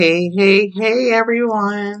Hey,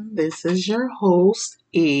 everyone. This is your host,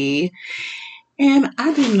 E. And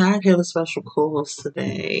I do not have a special co host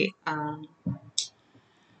today. It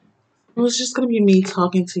was just going to be me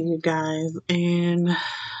talking to you guys. And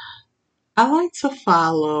I like to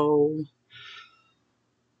follow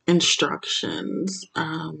instructions.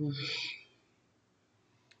 I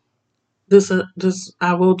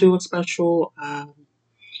will do a special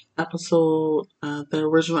episode. The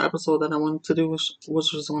original episode that I wanted to do, which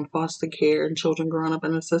was on foster care and children growing up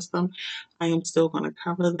in the system. I am still going to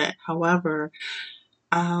cover that. However,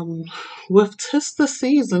 Um, with 'tis the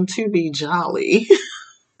season to be jolly,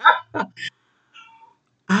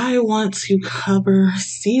 I want to cover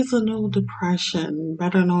seasonal depression,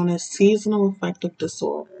 better known as seasonal affective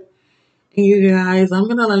disorder. And you guys, I'm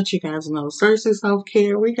gonna let you guys know, Cersei Self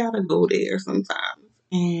Care, we gotta go there sometimes.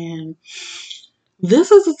 And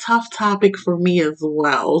this is a tough topic for me as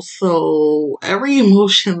well. So every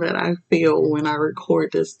emotion that I feel when I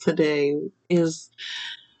record this today is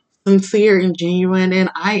sincere and genuine,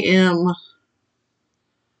 and I am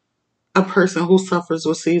a person who suffers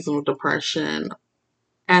with seasonal depression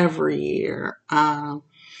every year,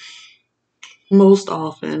 most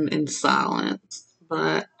often in silence.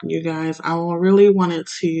 But you guys, I really wanted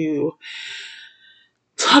to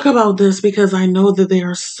talk about this because I know that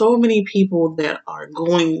there are so many people that are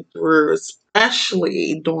going through,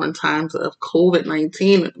 especially during times of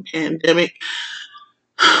COVID-19 and the pandemic.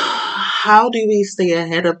 How do we stay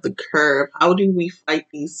ahead of the curve? How do we fight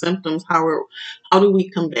these symptoms? How do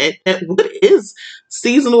we combat that? What is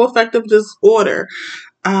seasonal affective disorder?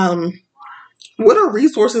 Um, what are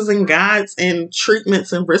resources and guides and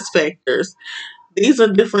treatments and risk factors? These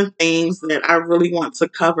are different things that I really want to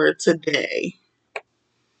cover today.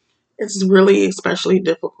 It's really especially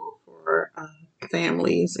difficult for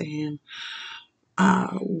families, and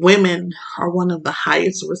women are one of the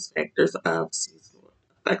highest risk factors of seasonal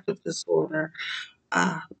affective disorder,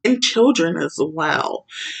 and children as well.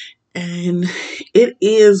 And it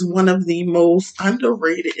is one of the most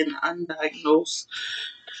underrated and undiagnosed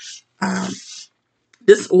um,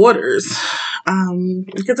 disorders,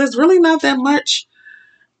 because there's really not that much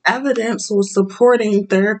evidence or supporting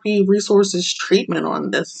therapy, resources, treatment on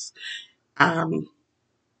this. Um,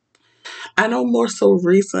 I know more so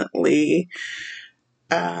recently,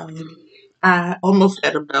 um, I almost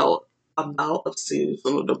had a bout of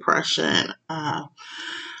seasonal depression.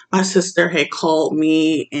 My sister had called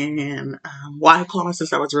me, and why I called my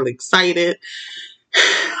sister? I was really excited.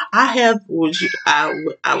 I have,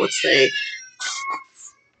 I would say,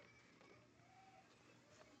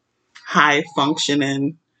 high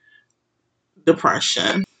functioning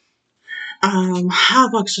depression. High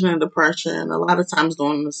functioning depression. A lot of times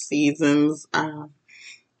during the seasons,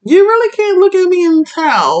 you really can't look at me and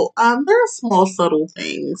tell. There are small, subtle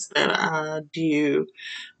things that I do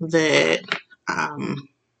that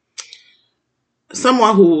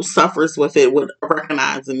someone who suffers with it would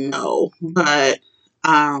recognize and know. But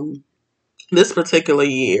um, this particular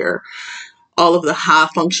year, all of the high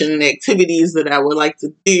functioning activities that I would like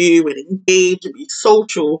to do and engage and be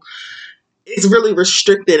social is really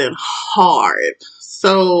restricted and hard.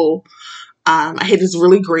 So I had this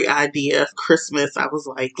really great idea of Christmas. I was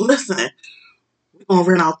like, listen, we're going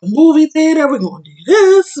to rent out the movie theater. We're going to do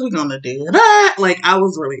this. We're going to do that. Like, I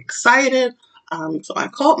was really excited. So I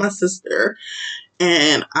called my sister,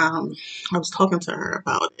 and I was talking to her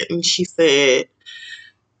about it. And she said,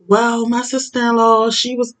 well, my sister-in-law,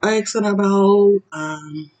 she was asking about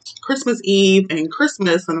Christmas Eve and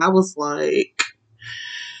Christmas. And I was like,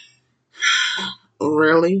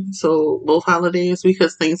 really? So both holidays?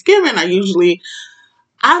 Because Thanksgiving, I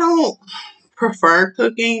don't prefer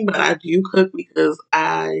cooking, but I do cook because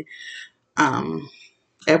I um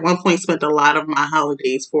at one point spent a lot of my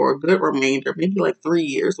holidays for a good remainder, maybe like 3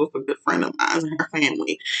 years, with a good friend of mine and her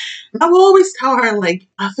family. And I will always tell her, like,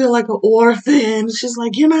 I feel like an orphan. She's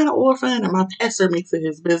like, you're not an orphan. And my pastor makes it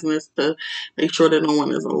his business to make sure that no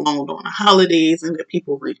one is alone during the holidays and that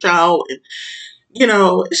people reach out. And,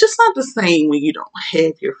 it's just not the same when you don't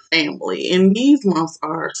have your family. And these months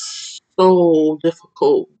are so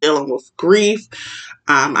difficult dealing with grief.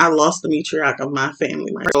 I lost the matriarch of my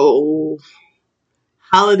family. So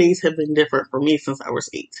holidays have been different for me since I was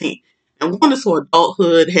 18. And going into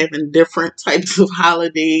adulthood, having different types of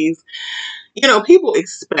holidays, people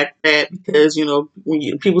expect that because,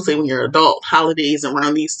 people say when you're an adult, holidays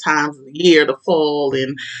around these times of the year, the fall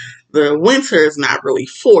and the winter is not really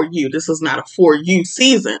for you. This is not a for you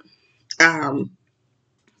season. Um,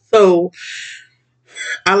 so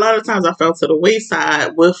a lot of times I fell to the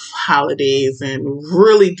wayside with holidays and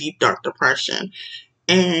really deep, dark depression.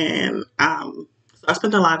 And So I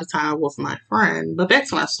spent a lot of time with my friend. But back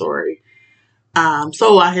to my story.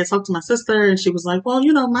 So I had talked to my sister, and she was like, "Well,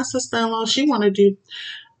 my sister-in-law, she want to do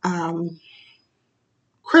um,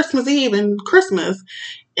 Christmas Eve and Christmas."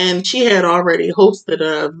 And she had already hosted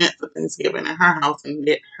an event for Thanksgiving at her house, and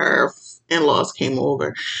her in-laws came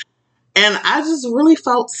over. And I just really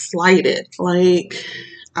felt slighted. Like,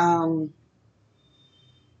 um,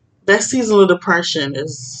 that seasonal depression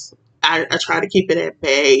is, I try to keep it at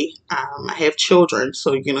bay. I have children,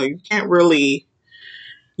 so, you can't really,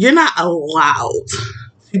 you're not allowed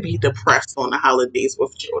to be depressed on the holidays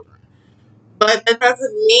with children. But that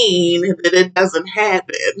doesn't mean that it doesn't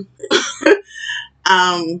happen.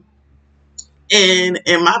 um, and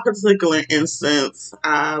in my particular instance,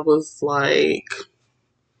 I was like,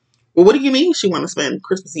 well, what do you mean she want to spend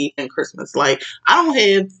Christmas Eve and Christmas? Like,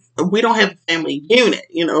 we don't have a family unit,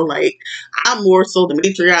 like, I'm more so the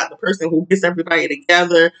matriarch, the person who gets everybody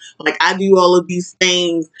together. Like, I do all of these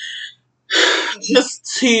things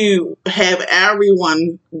just to have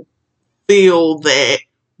everyone feel that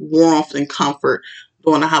warmth and comfort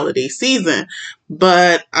during the holiday season.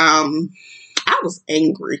 But I was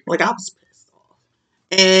angry. Like, I was pissed off.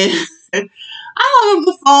 And I hung up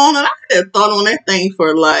the phone, and I had thought on that thing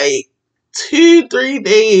for like 2, 3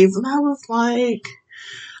 days. And I was like,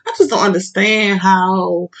 I just don't understand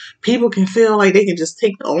how people can feel like they can just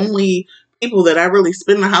take the only people that I really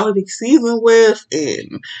spend the holiday season with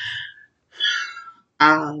and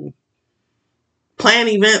um, plan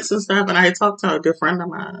events and stuff. And I talked to a good friend of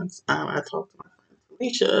mine. I talked to my friend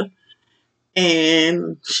Alicia,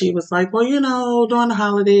 and she was like, well, during the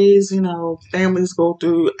holidays, families go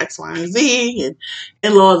through X, Y, and Z, and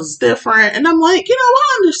in-laws is different. And I'm like,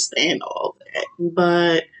 I understand all that.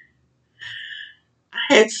 But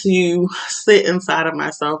I had to sit inside of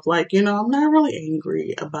myself, like, I'm not really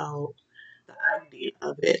angry about the idea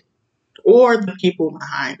of it or the people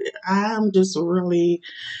behind it. I'm just really,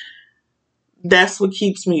 that's what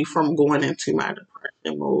keeps me from going into my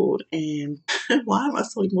depression mode. And why am I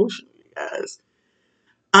so emotional, you guys?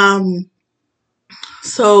 Um,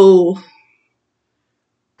 so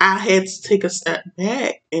I had to take a step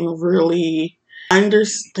back and really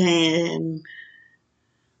understand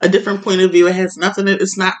a different point of view. It has nothing,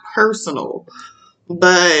 it's not personal.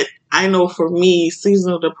 But I know for me,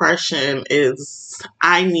 seasonal depression is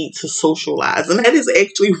I need to socialize. And that is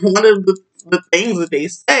actually one of the things that they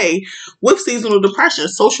say with seasonal depression: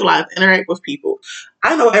 socialize, interact with people.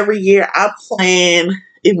 I know every year I plan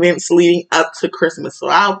events leading up to Christmas. So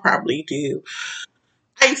I'll probably do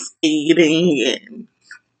ice skating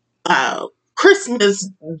and Christmas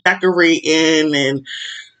decorating and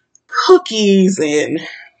cookies and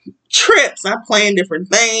trips. I plan different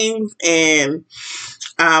things, and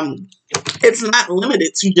it's not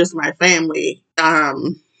limited to just my family. I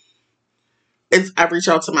reach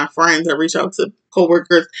out to my friends. I reach out to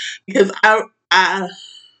coworkers because I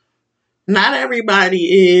not everybody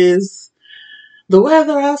is the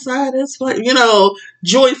weather outside is like,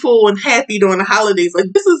 joyful and happy during the holidays.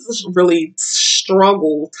 Like, this is a really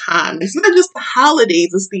struggle time. It's not just the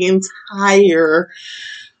holidays; it's the entire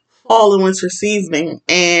fall and winter season.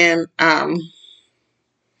 And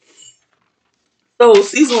so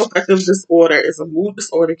seasonal affective disorder is a mood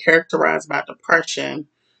disorder characterized by depression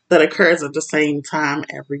that occurs at the same time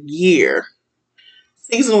every year.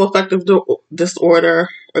 Seasonal affective disorder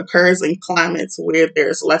occurs in climates where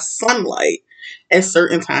there's less sunlight at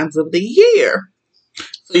certain times of the year.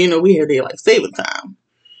 So, we have daylight saving time.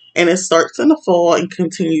 And it starts in the fall and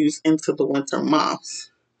continues into the winter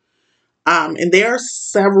months. And there are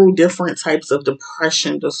several different types of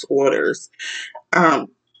depression disorders. Um,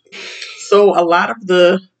 so a lot of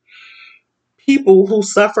the people who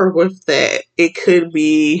suffer with that, it could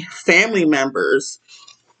be family members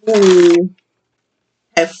who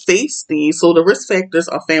have faced these. So the risk factors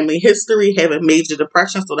are family history, having major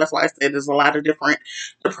depression. So that's why I said there's a lot of different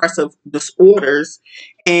depressive disorders,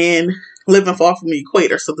 and living far from the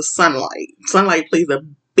equator. So the sunlight. Sunlight plays a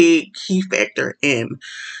big key factor in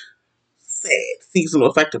SAD, seasonal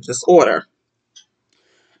affective disorder.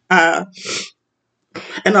 Uh,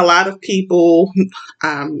 and a lot of people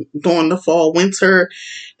during the fall, winter,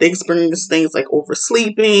 they experience things like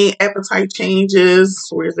oversleeping, appetite changes,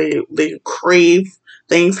 where they crave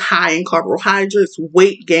things high in carbohydrates,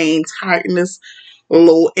 weight gain, tiredness,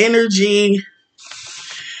 low energy,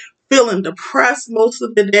 feeling depressed most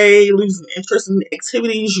of the day, losing interest in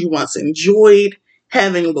activities you once enjoyed,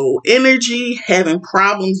 having low energy, having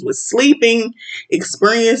problems with sleeping,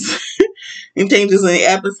 experience and changes in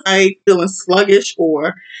appetite, feeling sluggish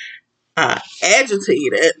or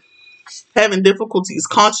agitated. having difficulties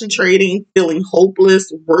concentrating, feeling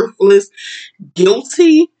hopeless, worthless,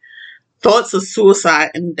 guilty, thoughts of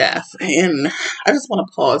suicide and death. And I just want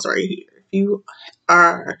to pause right here. If you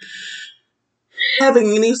are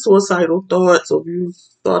having any suicidal thoughts or if you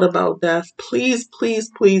thought about death, please,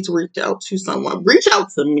 please, please reach out to someone. Reach out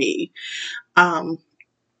to me. Um,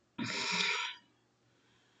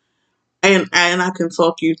 and I can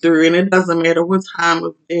talk you through. And it doesn't matter what time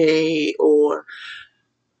of day or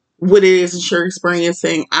what it is that you're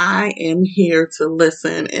experiencing. I am here to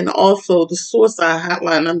listen. And also, the suicide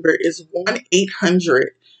hotline number is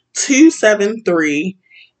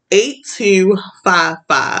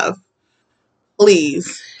 1-800-273-8255.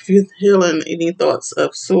 Please, if you're feeling any thoughts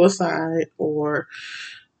of suicide or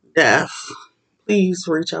death, please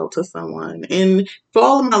reach out to someone. And for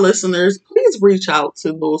all of my listeners, please reach out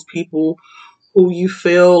to those people who you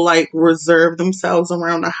feel like reserve themselves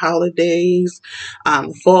around the holidays,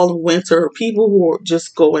 fall and winter, people who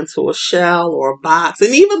just go into a shell or a box,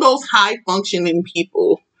 and even those high functioning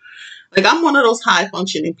people. Like, I'm one of those high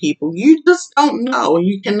functioning people. You just don't know.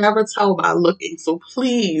 You can never tell by looking. So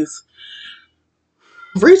please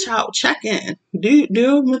reach out, check in, do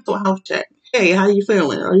a mental health check. Hey, how you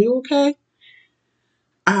feeling? Are you okay?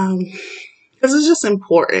 Because it's just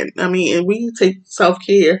important. I mean, and we take self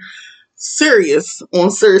care serious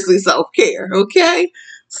on seriously self care. Okay,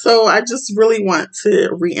 so I just really want to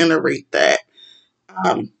reiterate that.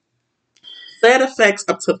 Um, that affects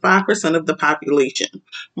up to 5% of the population,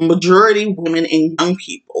 majority women and young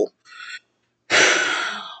people,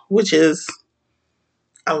 which is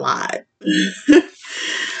a lot.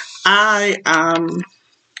 I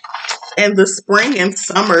in the spring and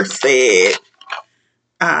summer said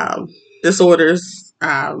um, disorders,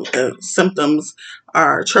 symptoms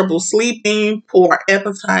are trouble sleeping, poor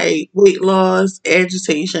appetite, weight loss,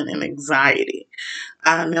 agitation, and anxiety.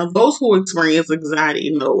 Now, those who experience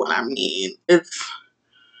anxiety know what I mean. It's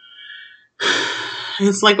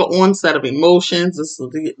like an onset of emotions. It's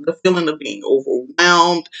the feeling of being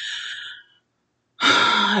overwhelmed.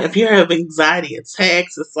 If you have anxiety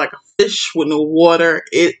attacks, it's like a fish with no water.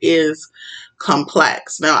 It is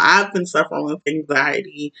complex. Now, I've been suffering with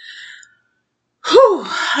anxiety.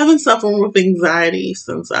 I've been suffering with anxiety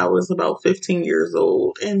since I was about 15 years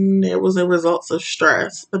old, and it was a result of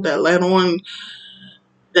stress. But that led on,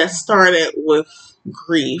 that started with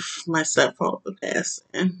grief. My stepfather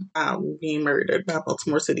passing, being murdered by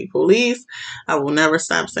Baltimore City Police. I will never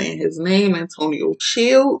stop saying his name, Antonio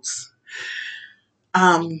Shields.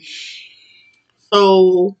 Um,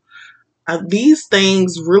 so these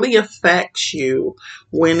things really affect you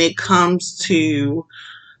when it comes to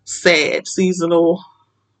SAD, seasonal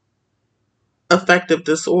affective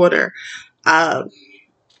disorder. Uh,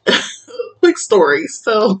 quick story.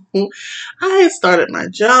 So I had started my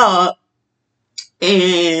job,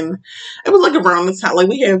 and it was like around the time, like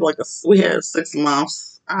we had 6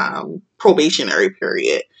 months probationary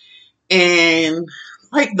period, and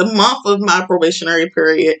like the month of my probationary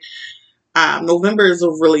period, November is a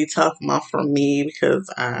really tough month for me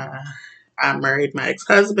because I married my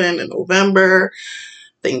ex-husband in November.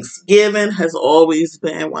 Thanksgiving has always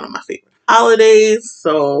been one of my favorite holidays.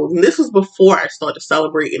 So this was before I started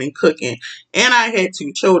celebrating and cooking, and I had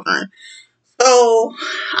 2 children. So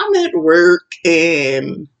I'm at work,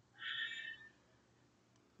 and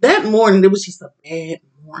that morning it was just a bad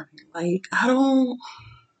morning. Like, I don't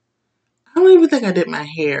even think I did my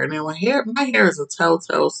hair. Now my hair is a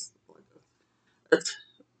telltale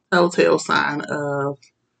sign of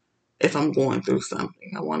if I'm going through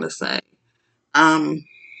something. I want to say, um,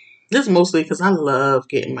 just mostly because I love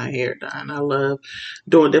getting my hair done. I love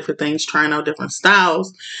doing different things, trying out different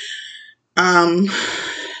styles. Um,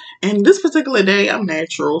 and this particular day, I'm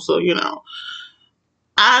natural, so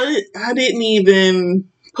I didn't even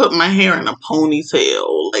put my hair in a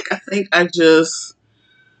ponytail. Like, I think it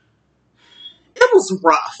was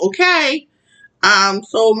rough. Okay.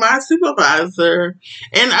 So my supervisor,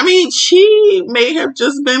 and I mean, she may have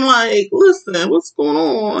just been like, "Listen, what's going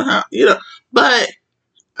on?" But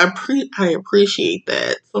I appreciate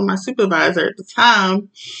that. So my supervisor at the time,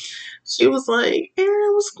 she was like,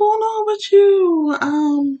 "Erin, what's going on with you?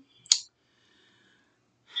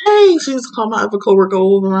 Hey," she was calling my other coworker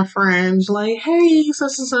over, my friends, like, "Hey,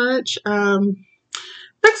 such and such,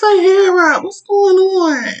 fix her hair up. What's going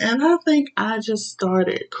on?" And I think I just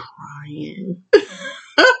started crying.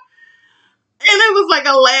 And it was like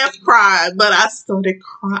a laugh cry, but I started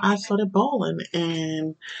crying. I started bawling,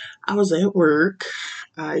 and I was at work.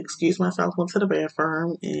 I excused myself, went to the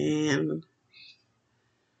bathroom, and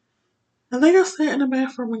I think I sat in the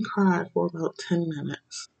bathroom and cried for about 10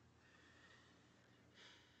 minutes.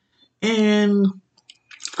 And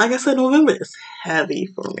like I said, November is heavy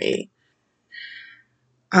for me.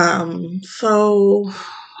 So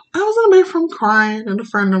I was in the bed from crying, and a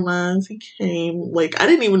friend of mine, he came. Like, I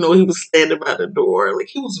didn't even know he was standing by the door. Like,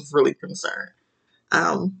 he was really concerned.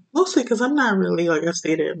 Mostly because I'm not really, like I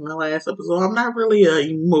stated in the last episode, I'm not really a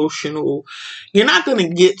emotional. You're not gonna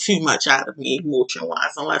get too much out of me emotion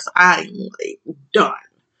wise unless I'm like done.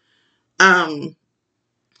 Um,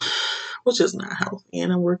 which is not healthy,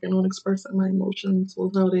 and I'm working on expressing my emotions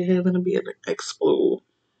without it having to be an explode.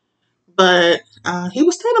 But he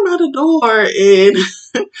was standing by the door, and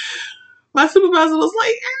my supervisor was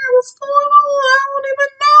like, "Hey, what's going on? I don't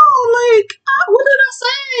even know. Like, what did I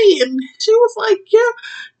say?" And she was like, "Yeah,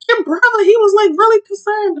 your brother, he was like really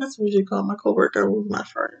concerned." That's what you call my coworker, who was my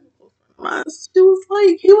friend. She was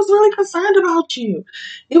like, he was really concerned about you.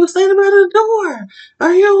 He was standing by the door.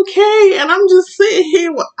 Are you okay? And I'm just sitting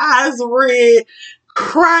here with eyes red,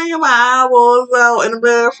 crying my eyeballs out in the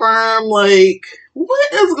bathroom. Like,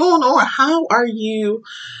 what is going on? How are you?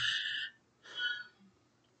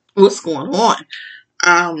 What's going on?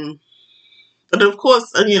 Um, but of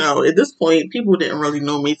course, at this point, people didn't really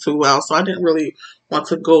know me too well, so I didn't really want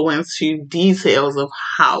to go into details of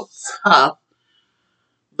how tough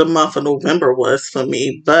the month of November was for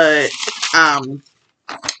me. But I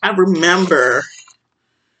remember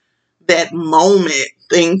that moment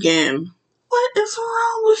thinking, what is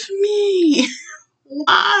wrong with me?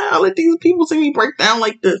 Why all of these people see me break down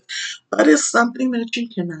like this? But it's something that you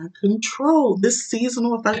cannot control. This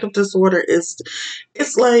seasonal affective disorder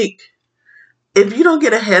it's like, if you don't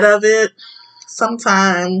get ahead of it,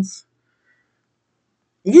 sometimes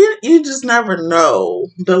you just never know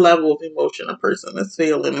the level of emotion a person is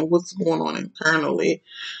feeling and what's going on internally.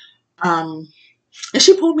 Um, and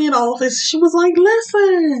she pulled me in the office. She was like,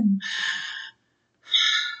 "Listen,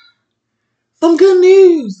 some good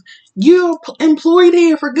news. You're employed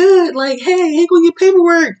here for good. Like, hey, here go your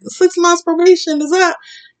paperwork. 6 months probation is up.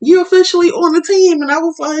 You're officially on the team." And I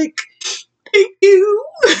was like, "Thank you."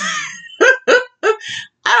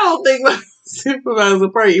 I don't think my supervisor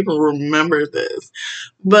probably even remembers this,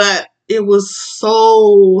 but it was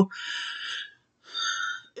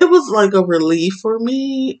like a relief for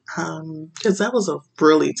me, because that was a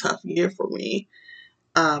really tough year for me.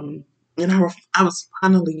 Um, and I was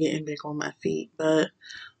finally getting back on my feet, but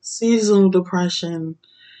seasonal depression,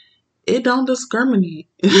 it don't discriminate.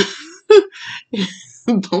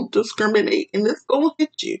 Don't discriminate, and it's gonna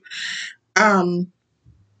hit you. Um,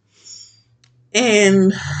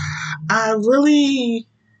 and I really,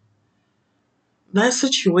 that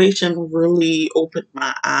situation really opened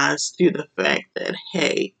my eyes to the fact that,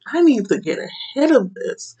 hey, I need to get ahead of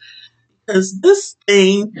this, because this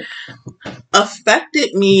thing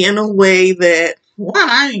affected me in a way that, one,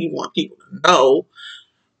 I didn't even want people to know,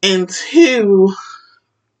 and two,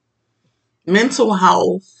 mental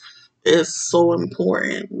health is so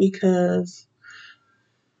important, because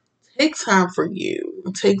take time for you,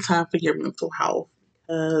 take time for your mental health,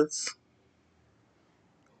 because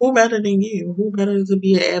who better than you? Who better to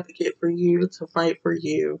be an advocate for you, to fight for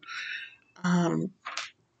you? Um,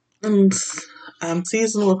 and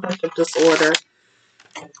seasonal affective disorder.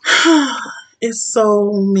 It's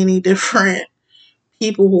so many different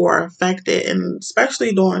people who are affected, and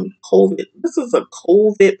especially during COVID. This is a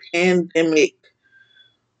COVID pandemic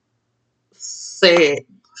sad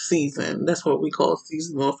season. That's what we call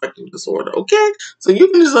seasonal affective disorder. Okay, so you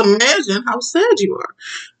can just imagine how sad you are.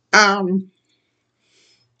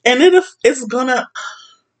 And it's gonna.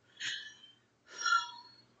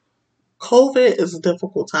 COVID is a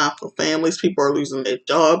difficult time for families. People are losing their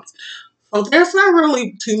jobs. So there's not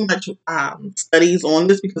really too much studies on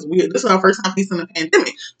this, because this is our first time facing a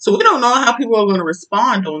pandemic. So we don't know how people are going to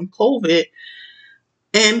respond on COVID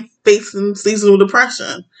and facing seasonal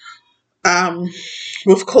depression. Um,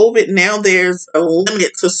 with COVID now, there's a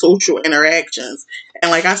limit to social interactions,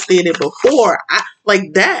 and like I stated before, I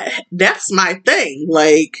like that. That's my thing.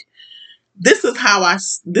 Like, this is how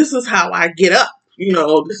I get up.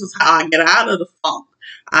 This is how I get out of the funk.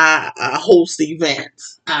 I host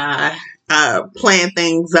events. I plan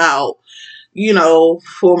things out.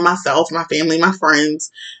 For myself, my family, my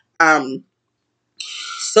friends. Um,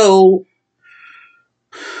 so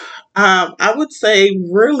I would say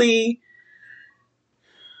really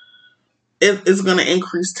it's going to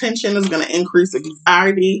increase tension. It's going to increase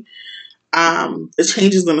anxiety. The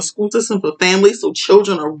changes in the school system for families, so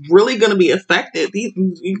children are really going to be affected.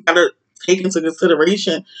 You got to take into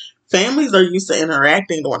consideration. Families are used to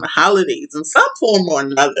interacting during the holidays in some form or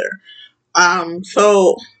another.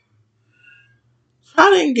 So try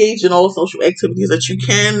to engage in all social activities that you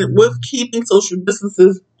can with keeping social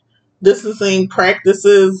distances distancing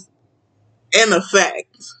practices in effect.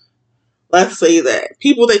 Let's say that.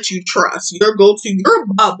 People that you trust, your go-to, your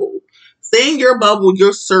bubble. Stay in your bubble,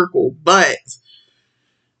 your circle. But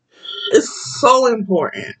it's so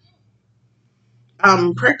important.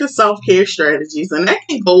 Practice self-care strategies, and that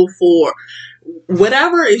can go for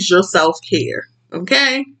whatever is your self-care.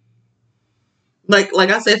 Okay? Like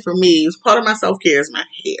I said, for me, part of my self-care is my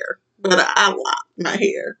hair. But I lock my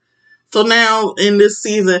hair. So now in this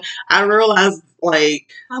season, I realized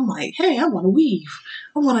I'm like, hey, I want to weave.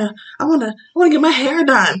 I want to get my hair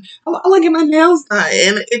done. I want to get my nails done,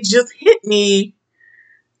 and it just hit me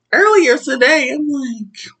earlier today. I'm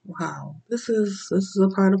like, wow, this is a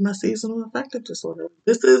part of my seasonal affective disorder.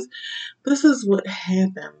 This is what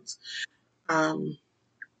happens um,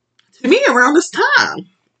 to me around this time,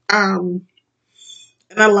 and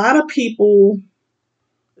a lot of people,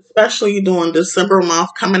 especially during December month,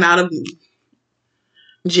 coming out of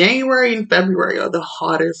January and February are the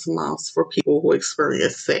hardest months for people who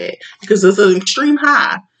experience SAD because it's an extreme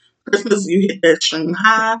high. Christmas, you hit that extreme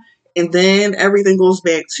high, and then everything goes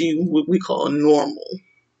back to what we call normal.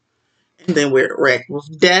 And then we're wrecked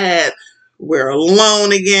with death. We're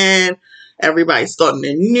alone again. Everybody's starting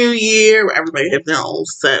a new year. Everybody has their own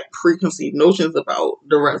set preconceived notions about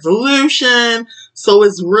the resolution. So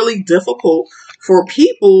it's really difficult for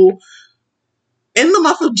people in the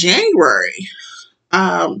month of January.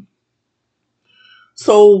 Um,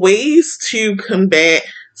 So ways to combat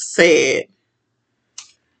SAD.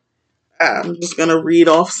 I'm just going to read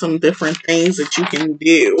off some different things that you can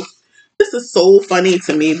do. This is so funny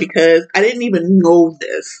to me because I didn't even know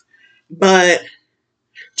this, but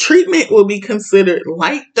treatment will be considered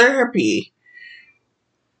light therapy.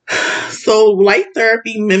 So light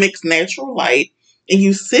therapy mimics natural light, and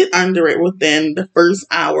you sit under it within the first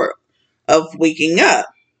hour of waking up.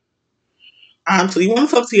 So you want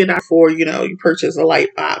to talk to your doctor before you purchase a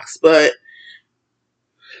light box, but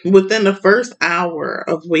within the first hour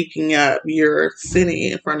of waking up, you're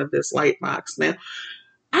sitting in front of this light box. Now,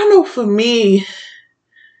 I know for me,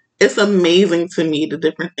 it's amazing to me the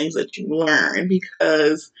different things that you learn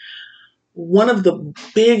because one of the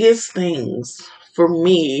biggest things for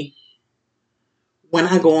me when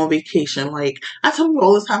I go on vacation, like I tell you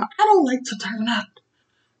all the time, I don't like to turn up.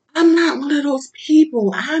 I'm not one of those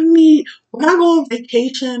people. When I go on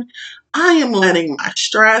vacation, I am letting my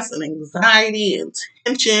stress and anxiety and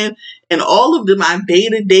tension and all of my day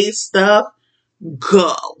to day stuff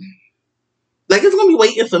go. Like it's gonna be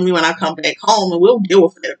waiting for me when I come back home, and we'll deal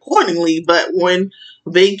with it accordingly. But when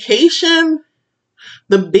vacation,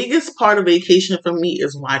 the biggest part of vacation for me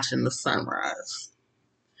is watching the sunrise.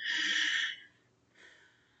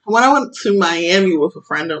 When I went to Miami with a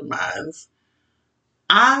friend of mine,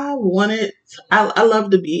 I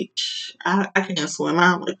love the beach. I can't swim.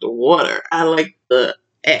 I don't like the water. I like the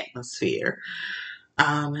atmosphere,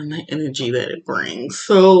 and the energy that it brings.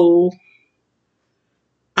 So,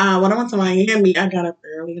 when I went to Miami, I got up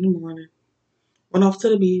early in the morning, went off to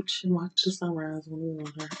the beach and watched the sunrise on the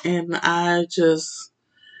water. And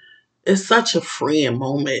it's such a freeing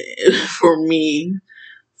moment for me.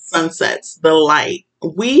 Sunsets, the light.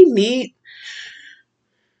 We need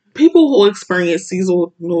people who experience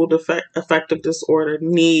seasonal affective disorder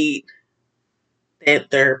need that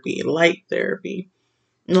therapy, light therapy.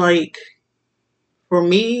 Like for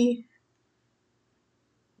me,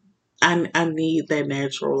 I need that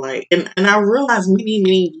natural light, and I realized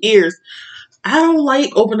many years I don't like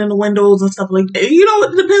opening the windows and stuff like that.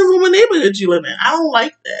 It depends on what neighborhood you live in. I don't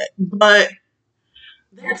like that, but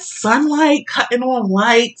that sunlight, cutting on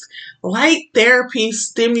lights, light therapy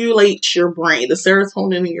stimulates your brain, the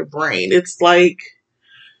serotonin in your brain. It's like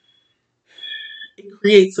it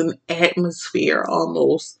creates an atmosphere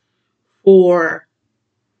almost for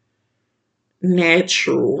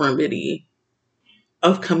natural remedy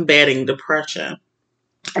of combating depression.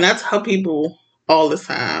 And I tell people all the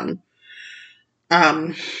time,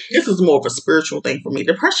 this is more of a spiritual thing for me.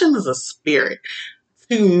 Depression is a spirit.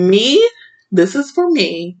 To me, this is for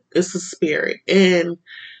me, it's a spirit. And,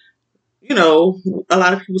 a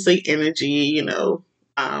lot of people say energy,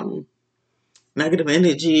 um, negative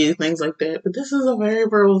energy, things like that. But this is a very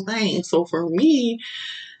real thing. So for me,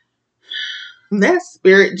 that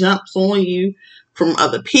spirit jumps on you from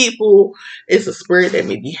other people. It's a spirit that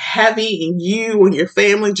may be heavy in you and your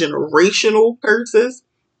family, generational curses.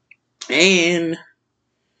 And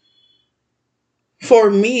for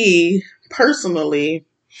me personally,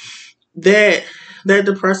 that that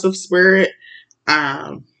depressive spirit,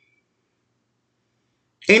 um,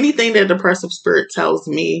 anything that depressive spirit tells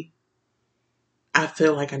me, I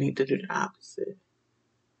feel like I need to do the opposite.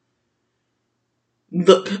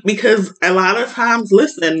 Because a lot of times,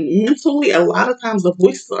 listen, mentally, a lot of times the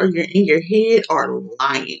voices are in your head are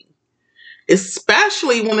lying,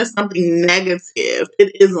 especially when it's something negative.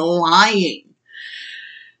 It is lying.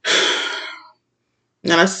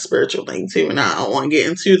 Now that's a spiritual thing too, and I don't want to get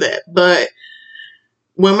into that. But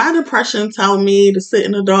when my depression tell me to sit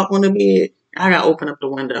in the dark on the bed, I gotta open up the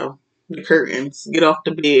window, the curtains, get off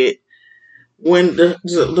the bed. When the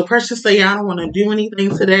depression say I don't want to do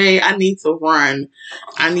anything today, I need to run.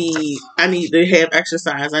 I need to have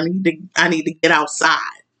exercise. I need to get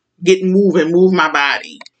outside, get moving, move my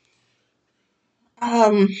body.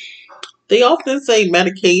 Um, they often say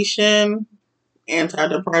medication,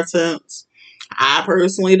 antidepressants. I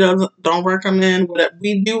personally don't recommend. Whatever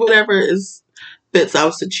we do, whatever is fits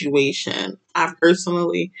our situation. I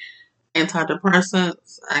personally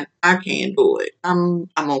antidepressants. I can't do it. I'm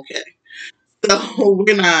okay. So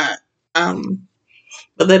we're not.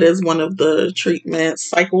 But that is one of the treatments.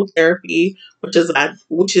 Psychotherapy,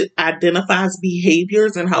 which identifies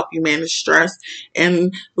behaviors and help you manage stress.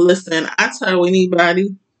 And listen, I tell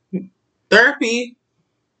anybody, therapy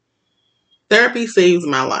therapy saves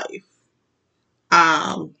my life.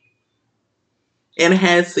 Um, and it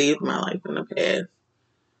has saved my life in the past,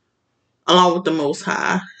 along with the Most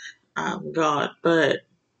High, God. But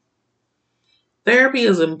therapy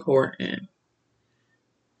is important.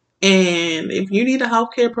 And if you need a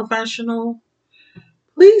healthcare professional,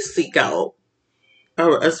 please seek out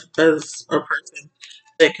as a person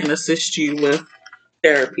that can assist you with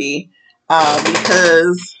therapy,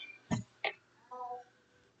 because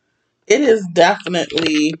it is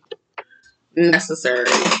definitely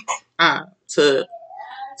necessary to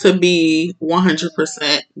be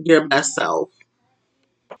 100% your best self.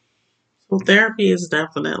 So therapy is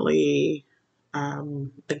definitely a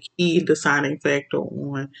key deciding factor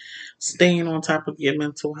on staying on top of your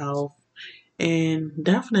mental health, and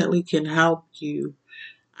definitely can help you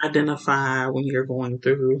identify when you're going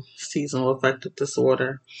through seasonal affective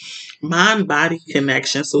disorder. Mind body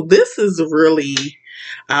connection. So this is really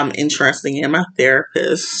interesting. And my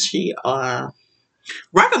therapist, she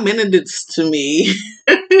recommended this to me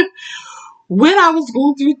when I was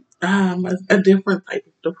going through a different type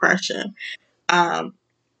of depression. Um,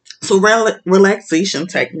 so relaxation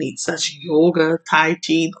techniques such as yoga, tai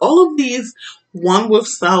chi, all of these one with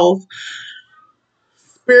self,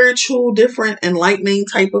 spiritual, different enlightening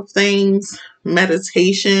type of things,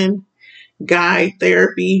 meditation, guide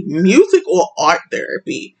therapy, music or art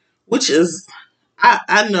therapy, which is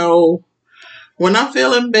I know when I'm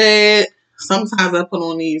feeling bad, sometimes I put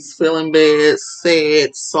on these feeling bad,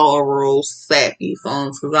 sad, sorrow, sappy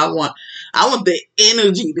songs because I want the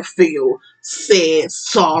energy to feel sad,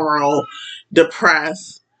 sorrow,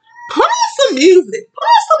 depressed. Put on some music. Put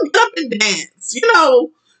on some up and dance.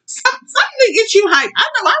 Something to get you hyped. I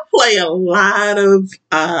know I play a lot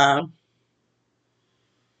of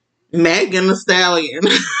Megan Thee Stallion.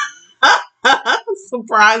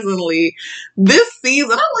 Surprisingly, this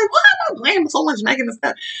season, I'm like, why am I playing so much Megan Thee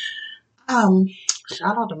Stallion? Um,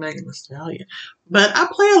 Shout out to Megan Thee Stallion. But I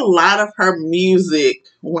play a lot of her music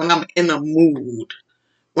when I'm in a mood.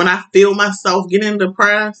 When I feel myself getting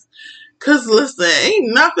depressed. Cause listen,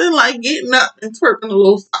 ain't nothing like getting up and twerking a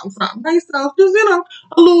little something, something by yourself. Just,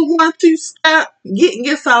 a little 1-2 step, getting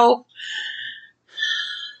yourself,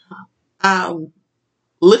 um,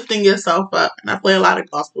 lifting yourself up. And I play a lot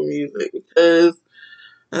of gospel music because,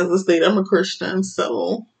 as I said, I'm a Christian.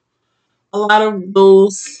 So a lot of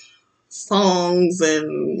those songs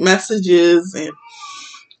and messages and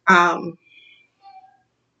um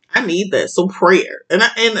I need that. So prayer. And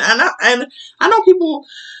I know people,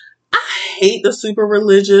 I hate the super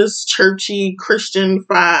religious, churchy, Christian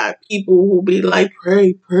fied people who be like,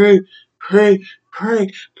 pray, pray, pray, pray,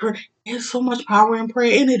 pray. There's so much power in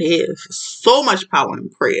prayer, and it is so much power in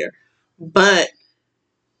prayer. But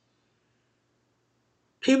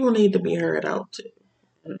people need to be heard out too.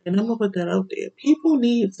 And I'm gonna put that out there. People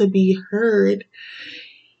need to be heard,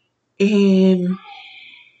 and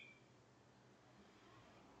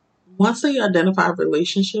once they identify a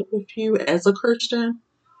relationship with you as a Christian,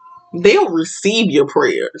 they'll receive your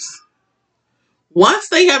prayers. Once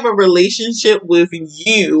they have a relationship with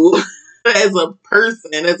you as a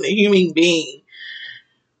person, as a human being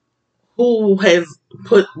who has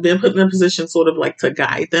been put in a position sort of like to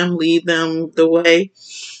guide them, lead them the way,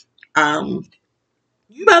 um,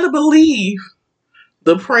 you better believe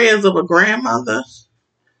the prayers of a grandmother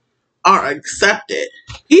are accepted.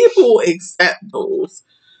 People accept those.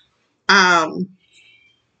 Um,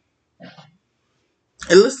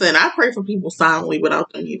 and listen, I pray for people silently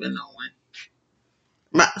without them even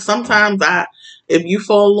knowing. Sometimes if you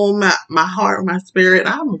fall on my heart, my spirit,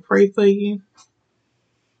 I'm gonna pray for you.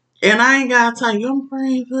 And I ain't gotta tell you, I'm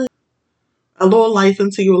praying for you. A little life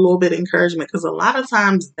into you, a little bit of encouragement, because a lot of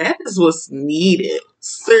times that is what's needed.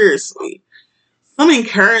 Seriously, some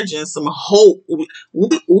encouraging, some hope.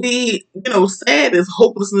 We sad is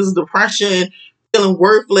hopelessness, depression, feeling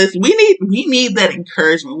worthless. We need that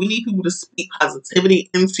encouragement. We need people to speak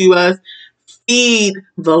positivity into us, feed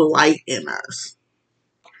the light in us.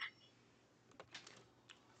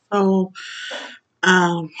 So,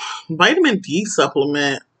 um, vitamin D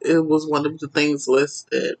supplement, it was one of the things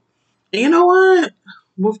listed. And you know what?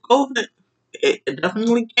 With COVID, it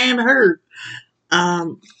definitely can hurt.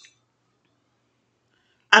 Um,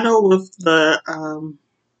 I know with the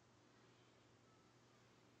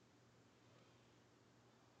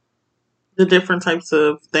different types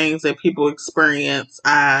of things that people experience,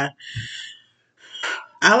 I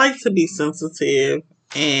like to be sensitive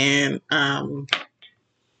and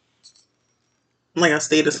like I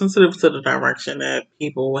stated, sensitive to the direction that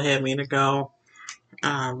people will have me to go.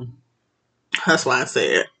 Um, that's why I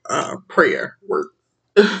said prayer works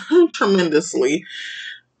tremendously.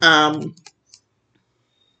 Um,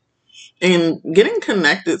 and getting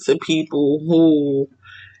connected to people who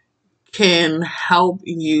can help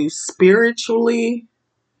you spiritually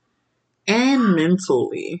and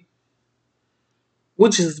mentally,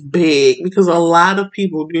 which is big because a lot of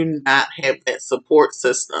people do not have that support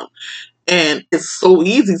system. And it's so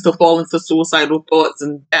easy to fall into suicidal thoughts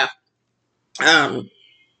and death. Um,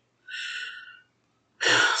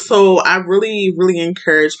 so I really, really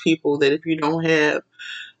encourage people that if you don't have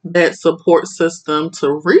that support system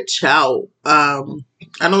to reach out.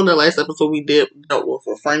 I know the last episode we did dealt with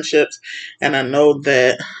for friendships, and I know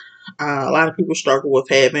that a lot of people struggle with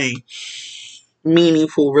having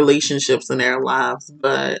meaningful relationships in their lives,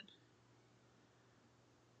 but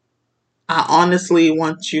I honestly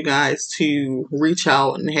want you guys to reach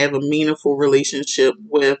out and have a meaningful relationship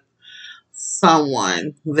with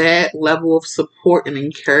someone. That level of support and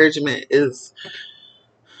encouragement is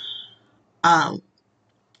um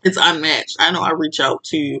it's unmatched. I know I reach out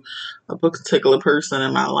to a particular person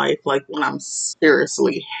in my life like when I'm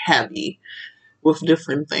seriously heavy with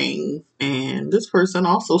different things, and this person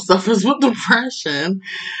also suffers with depression.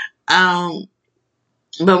 Um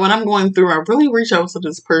but when I'm going through, I really reach out to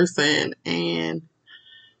this person and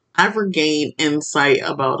I've regained insight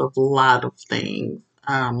about a lot of things.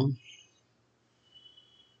 And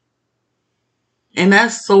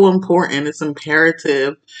that's so important. It's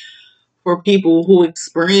imperative for people who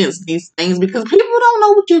experience these things because people don't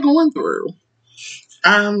know what you're going through.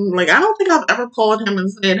 Like I don't think I've ever called him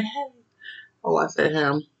and said, "Hey," oh, I said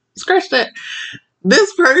him. Scratch that.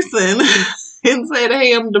 This person and said,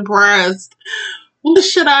 "Hey, I'm depressed. What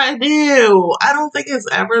should I do?" I don't think it's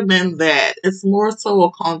ever been that. It's more so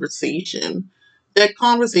a conversation. That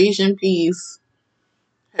conversation piece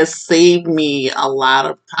has saved me a lot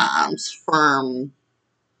of times from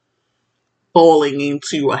falling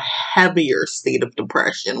into a heavier state of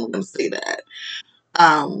depression. I'm going to say that.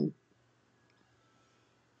 Um,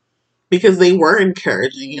 because they were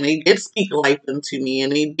encouraging and they did speak life into me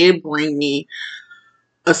and they did bring me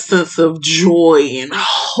a sense of joy and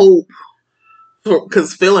hope.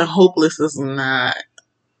 Because feeling hopeless is not,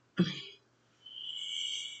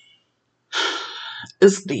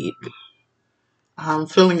 it's deep.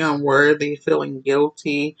 Feeling unworthy, feeling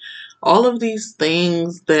guilty, all of these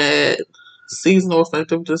things that seasonal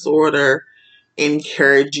affective disorder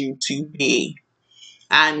encourage you to be.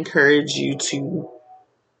 I encourage you to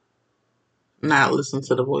not listen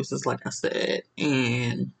to the voices, like I said,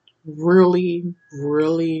 and really,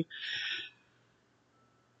 really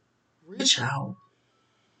reach out.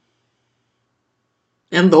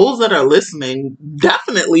 And those that are listening,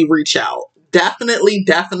 definitely reach out. Definitely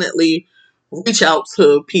reach out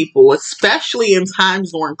to people, especially in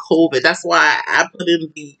times during COVID. That's why I put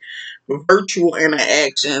in the virtual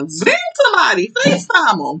interaction. Zoom somebody,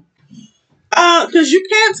 FaceTime them. Because you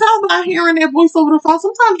can't tell by hearing their voice over the phone.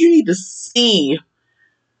 Sometimes you need to see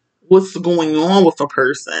what's going on with a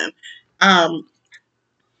person. Um,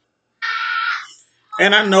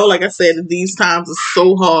 and I know, like I said, these times are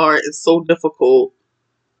so hard, it's so difficult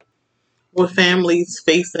with families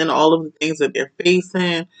facing all of the things that they're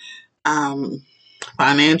facing, um,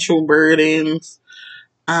 financial burdens.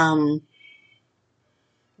 Um,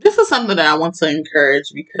 this is something that I want to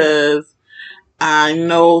encourage because I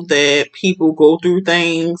know that people go through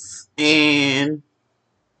things and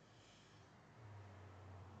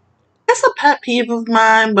it's a pet peeve of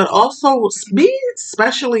mine, but also be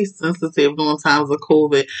especially sensitive during times of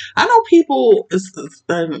COVID. I know people,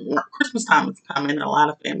 Christmas time is coming, and a lot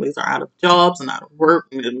of families are out of jobs and out of work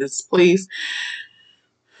and in this place.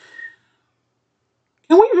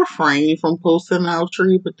 Can we refrain from posting our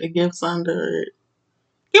tree with the gifts under it?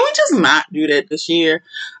 Can we just not do that this year?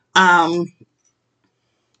 Um,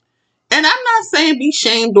 and I'm not saying be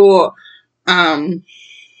shamed or, um,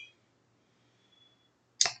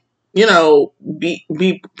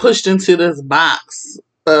 be pushed into this box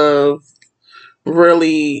of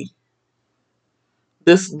really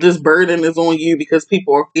this burden is on you because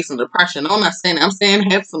people are facing depression. No, I'm not saying that. I'm saying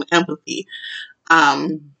have some empathy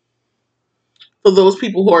um, for those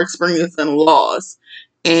people who are experiencing loss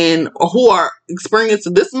and who are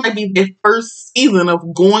experiencing this might be their first season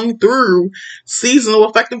of going through seasonal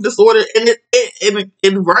affective disorder, and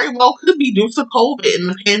it very well could be due to COVID and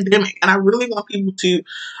the pandemic. And I really want people to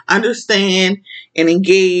understand and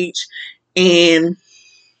engage and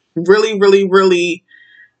really, really, really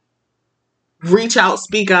reach out,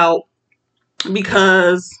 speak out,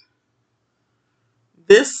 because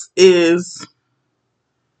this is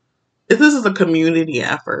this is a community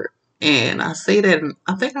effort. And I say that,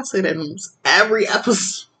 I think I say that in almost every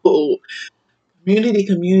episode. Community,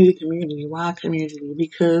 community, community. Why community?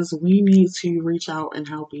 Because we need to reach out and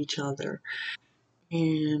help each other.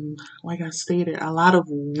 And like I stated, a lot of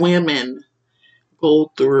women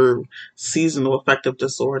go through seasonal affective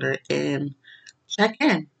disorder, and check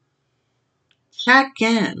in. Check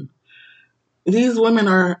in. These women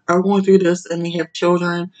are going through this and they have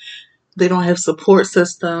children. They don't have support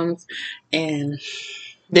systems, and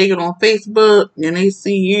they get on Facebook and they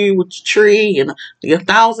see you with your tree and your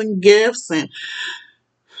 1,000 gifts. And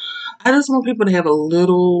I just want people to have a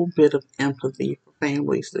little bit of empathy for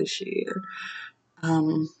families this year.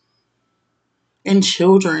 Um, and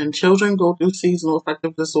children go through seasonal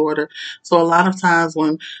affective disorder. So a lot of times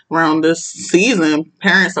when around this season,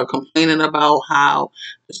 parents are complaining about how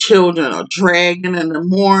the children are dragging in the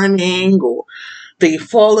morning, or they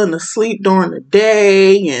falling asleep during the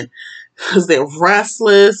day, and because they're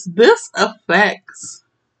restless. This affects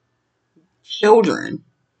children.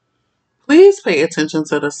 Please pay attention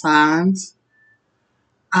to the signs.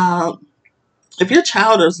 Um, if your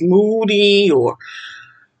child is moody or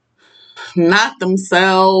not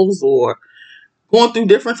themselves or going through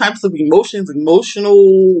different types of emotions,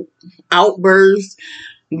 emotional outbursts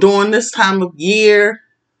during this time of year,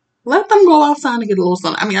 let them go outside and get a little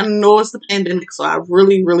sun. I mean, I know it's the pandemic, so I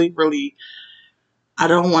really, really, really, I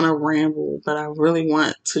don't want to ramble, but I really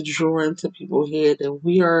want to draw into people's head that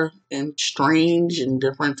we are in strange and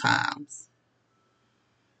different times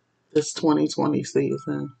this 2020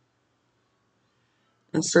 season.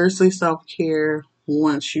 And seriously, self care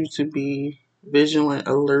wants you to be vigilant,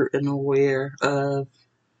 alert, and aware of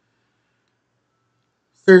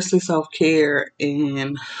seriously self care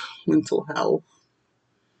and mental health,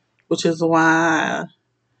 which is why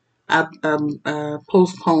I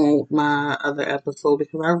postponed my other episode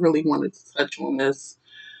because I really wanted to touch on this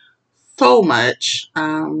so much.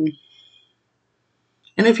 And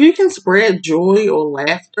if you can spread joy or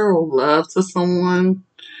laughter or love to someone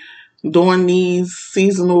during these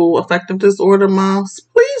seasonal affective disorder months,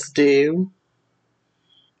 please do.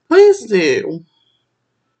 Please do.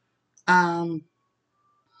 Um,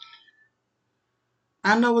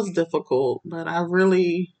 I know it's difficult, but I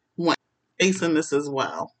really want facing this as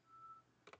well.